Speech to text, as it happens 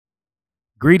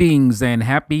Greetings and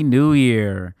Happy New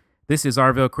Year. This is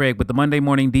Arvell Craig with the Monday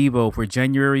Morning Devo for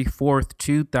January 4th,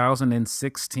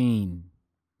 2016.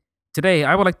 Today,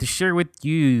 I would like to share with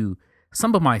you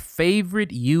some of my favorite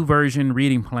Youversion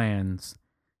reading plans.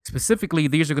 Specifically,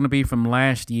 these are going to be from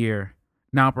last year.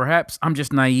 Now, perhaps I'm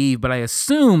just naive, but I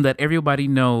assume that everybody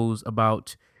knows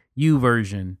about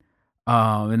Youversion.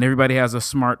 And everybody has a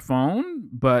smartphone,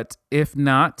 but if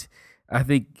not, I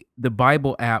think the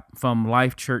Bible app from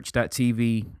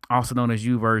lifechurch.tv, also known as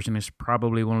Youversion, is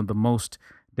probably one of the most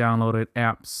downloaded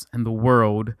apps in the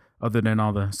world, other than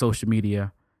all the social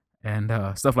media and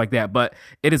stuff like that. But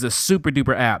it is a super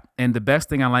duper app. And the best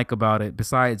thing I like about it,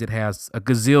 besides it has a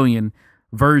gazillion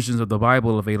versions of the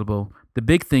Bible available, the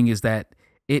big thing is that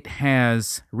it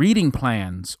has reading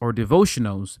plans or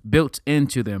devotionals built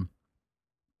into them.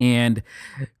 And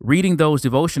reading those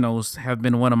devotionals have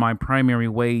been one of my primary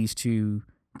ways to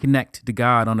connect to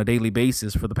God on a daily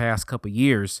basis for the past couple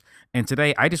years. And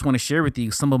today I just want to share with you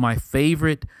some of my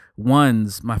favorite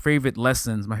ones, my favorite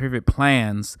lessons, my favorite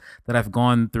plans that I've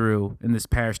gone through in this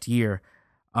past year.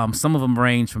 Some of them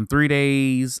range from 3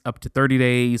 days up to 30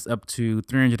 days up to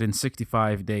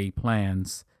 365-day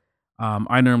plans.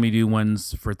 I normally do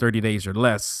ones for 30 days or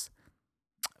less.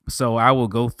 So I will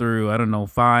go through, I don't know,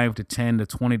 5 to 10 to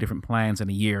 20 different plans in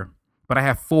a year. But I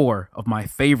have four of my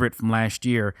favorite from last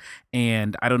year.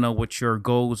 And I don't know what your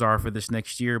goals are for this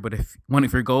next year, but if one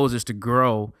of your goals is to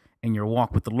grow in your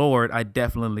walk with the Lord, I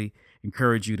definitely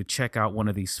encourage you to check out one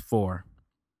of these four.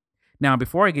 Now,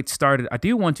 before I get started, I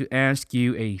do want to ask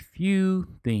you a few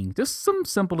things, just some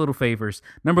simple little favors.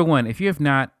 Number one, if you have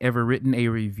not ever written a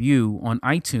review on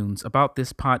iTunes about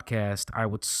this podcast, I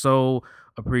would so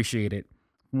appreciate it.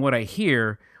 From what I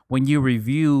hear, when you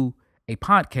review a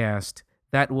podcast,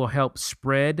 that will help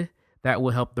spread, that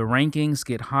will help the rankings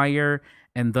get higher,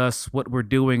 and thus what we're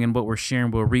doing and what we're sharing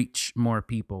will reach more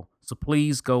people. So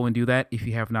please go and do that if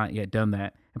you have not yet done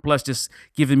that. And plus, just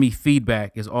giving me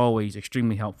feedback is always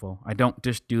extremely helpful. I don't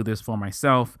just do this for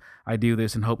myself. I do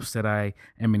this in hopes that I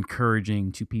am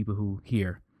encouraging to people who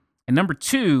hear. And number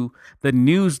two, the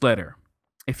newsletter.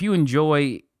 If you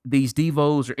enjoy these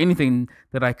devos or anything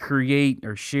that I create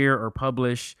or share or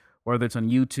publish, whether it's on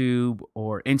YouTube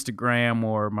or Instagram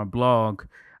or my blog,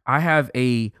 I have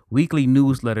a weekly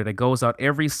newsletter that goes out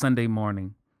every Sunday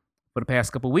morning for the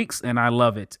past couple weeks, and I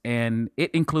love it. And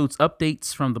it includes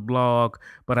updates from the blog,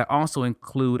 but I also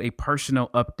include a personal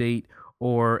update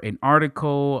or an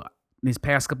article. These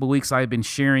past couple weeks, I've been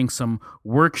sharing some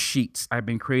worksheets I've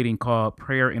been creating called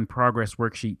Prayer in Progress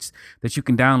worksheets that you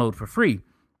can download for free.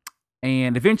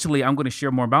 And eventually, I'm going to share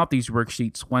more about these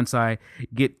worksheets once I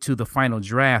get to the final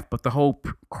draft. But the whole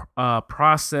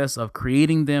process of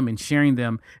creating them and sharing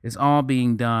them is all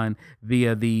being done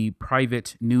via the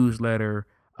private newsletter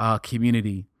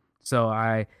community. So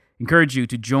I encourage you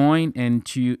to join and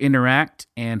to interact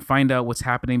and find out what's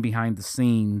happening behind the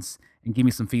scenes and give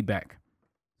me some feedback.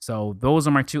 So those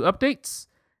are my two updates.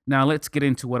 Now let's get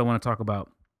into what I want to talk about.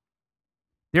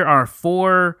 There are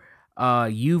four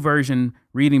Youversion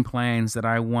reading plans that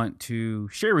I want to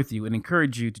share with you and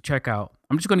encourage you to check out.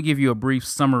 I'm just going to give you a brief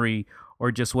summary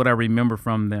or just what I remember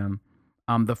from them.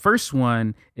 The first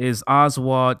one is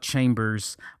Oswald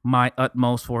Chambers' My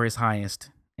Utmost for His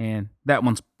Highest. And that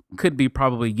one's could be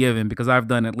probably given because I've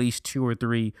done at least two or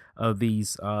three of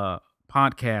these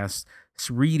podcasts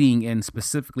reading and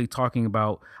specifically talking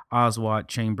about Oswald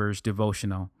Chambers'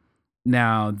 devotional.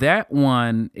 Now, that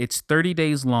one, it's 30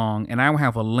 days long, and I will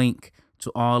have a link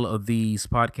to all of these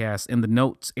podcasts in the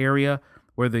notes area,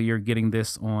 whether you're getting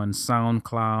this on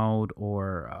SoundCloud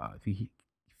or if you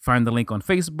find the link on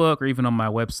Facebook or even on my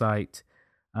website,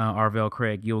 Arvell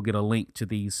Craig, you'll get a link to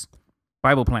these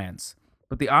Bible plans.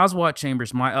 But the Oswald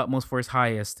Chambers, My Utmost for His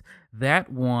Highest,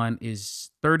 that one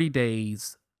is 30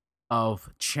 days of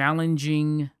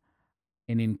challenging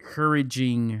and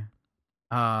encouraging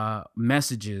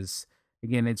messages.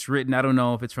 Again, it's written, I don't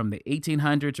know if it's from the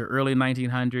 1800s or early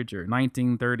 1900s or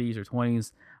 1930s or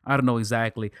 20s. I don't know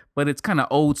exactly, but it's kind of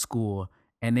old school,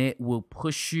 and it will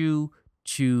push you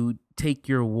to take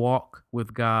your walk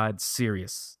with God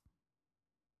serious.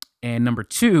 And number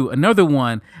two, another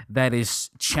one that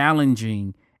is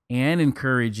challenging and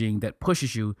encouraging that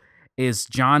pushes you is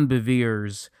John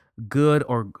Bevere's Good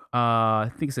or I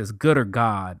think it says Good or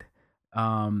God.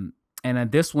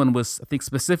 And this one was, I think,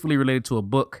 specifically related to a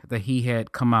book that he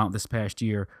had come out this past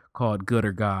year called Good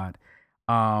or God.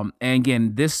 And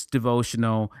again, this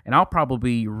devotional, and I'll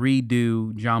probably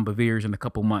redo John Bevere's in a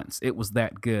couple months. It was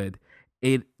that good.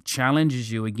 It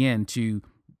challenges you again to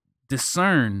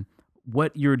discern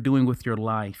what you're doing with your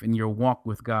life and your walk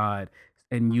with God,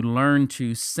 and you learn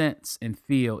to sense and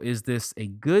feel, is this a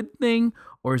good thing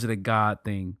or is it a God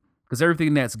thing? Because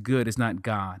everything that's good is not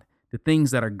God. The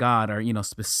things that are God are,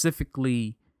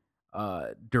 specifically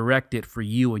directed for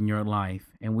you in your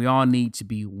life. And we all need to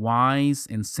be wise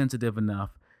and sensitive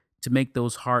enough to make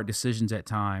those hard decisions at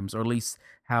times, or at least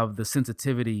have the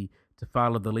sensitivity to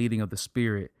follow the leading of the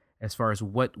Spirit as far as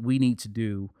what we need to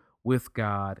do with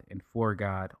God and for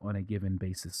God on a given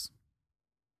basis.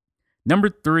 Number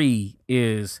three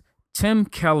is Tim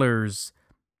Keller's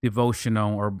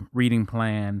devotional or reading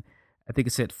plan. I think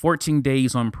it said 14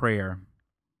 days on prayer.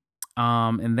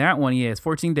 And that one, yeah, it's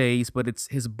 14 days, but it's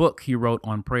his book he wrote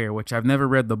on prayer, which I've never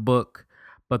read the book,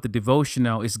 but the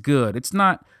devotional is good. It's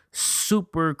not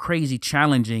super crazy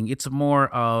challenging. It's more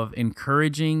of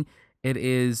encouraging.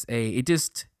 It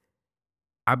just,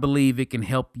 I believe it can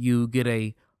help you get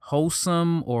a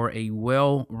wholesome or a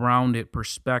well rounded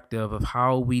perspective of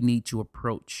how we need to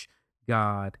approach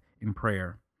God in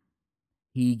prayer.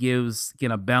 He gives,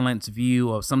 again, a balanced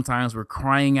view of sometimes we're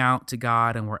crying out to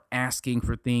God and we're asking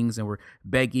for things and we're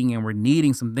begging and we're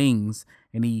needing some things.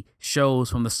 And he shows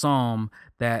from the psalm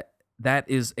that that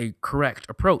is a correct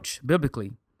approach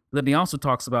biblically. Then he also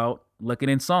talks about looking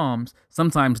in Psalms.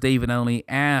 Sometimes David not only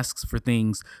asks for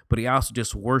things, but he also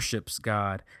just worships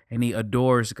God and he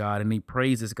adores God and he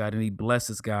praises God and he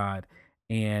blesses God.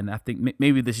 And I think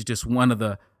maybe this is just one of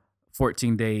the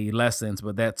 14-day lessons,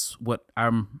 but that's what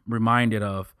I'm reminded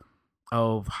of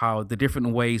how the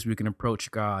different ways we can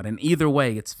approach God. And either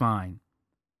way, it's fine.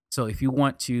 So if you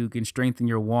want to can strengthen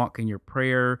your walk and your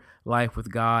prayer life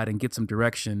with God and get some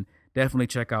direction, definitely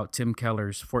check out Tim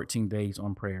Keller's 14 Days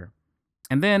on Prayer.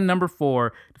 And then number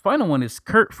four, the final one is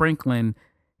Kurt Franklin.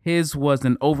 His was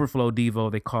an overflow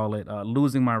devo, they call it,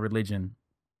 Losing My Religion.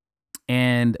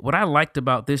 And what I liked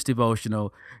about this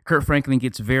devotional, Kurt Franklin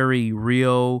gets very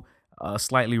real,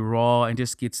 slightly raw, and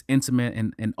just gets intimate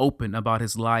and open about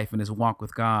his life and his walk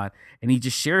with God. And he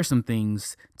just shares some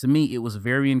things. To me, it was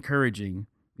very encouraging.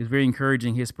 It was very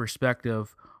encouraging, his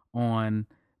perspective on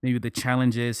maybe the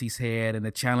challenges he's had and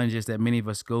the challenges that many of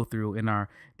us go through in our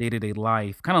day-to-day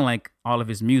life, kind of like all of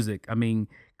his music. I mean,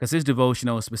 because his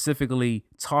devotional is specifically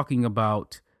talking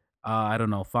about, I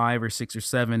don't know, 5 or 6 or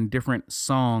 7 different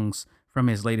songs from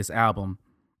his latest album.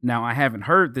 Now, I haven't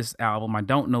heard this album. I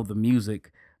don't know the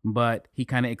music, but he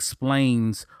kind of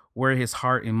explains where his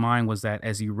heart and mind was at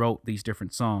as he wrote these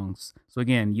different songs. So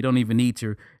again, you don't even need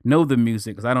to know the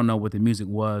music, because I don't know what the music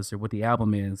was or what the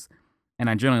album is. And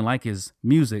I generally like his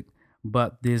music,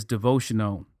 but his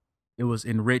devotional, it was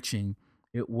enriching.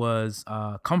 It was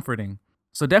comforting.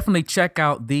 So definitely check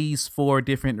out these 4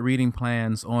 different reading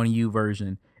plans on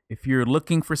Youversion. If you're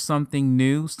looking for something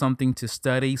new, something to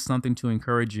study, something to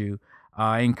encourage you,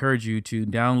 I encourage you to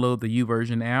download the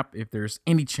Youversion app if there's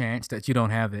any chance that you don't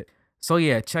have it. So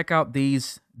yeah, check out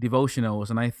these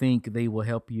devotionals, and I think they will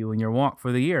help you in your walk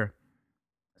for the year.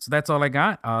 So that's all I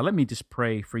got. Let me just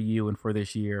pray for you and for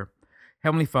this year.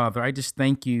 Heavenly Father, I just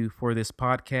thank you for this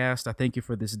podcast. I thank you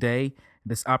for this day,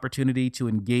 this opportunity to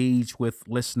engage with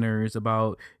listeners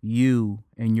about you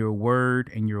and your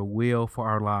word and your will for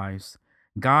our lives.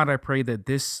 God, I pray that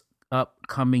this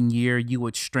upcoming year you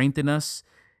would strengthen us.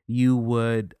 You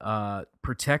would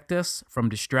protect us from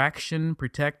distraction,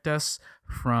 protect us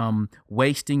from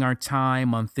wasting our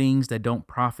time on things that don't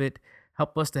profit.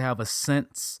 Help us to have a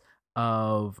sense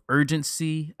of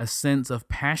urgency, a sense of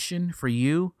passion for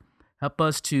you. Help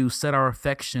us to set our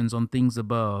affections on things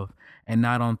above and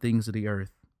not on things of the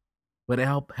earth. But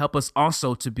help us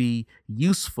also to be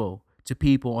useful to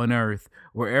people on earth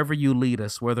wherever you lead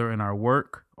us, whether in our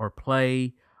work or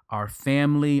play, our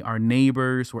family, our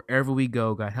neighbors, wherever we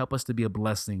go. God, help us to be a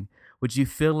blessing. Would you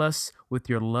fill us with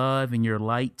your love and your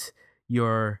light,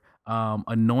 your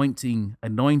anointing?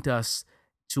 Anoint us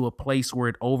to a place where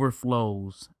it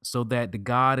overflows so that the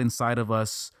God inside of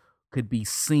us could be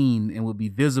seen and would be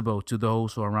visible to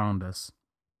those who are around us.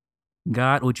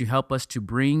 God, would you help us to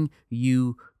bring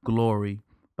you glory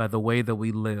by the way that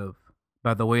we live,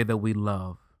 by the way that we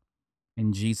love.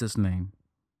 In Jesus' name,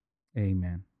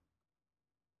 amen.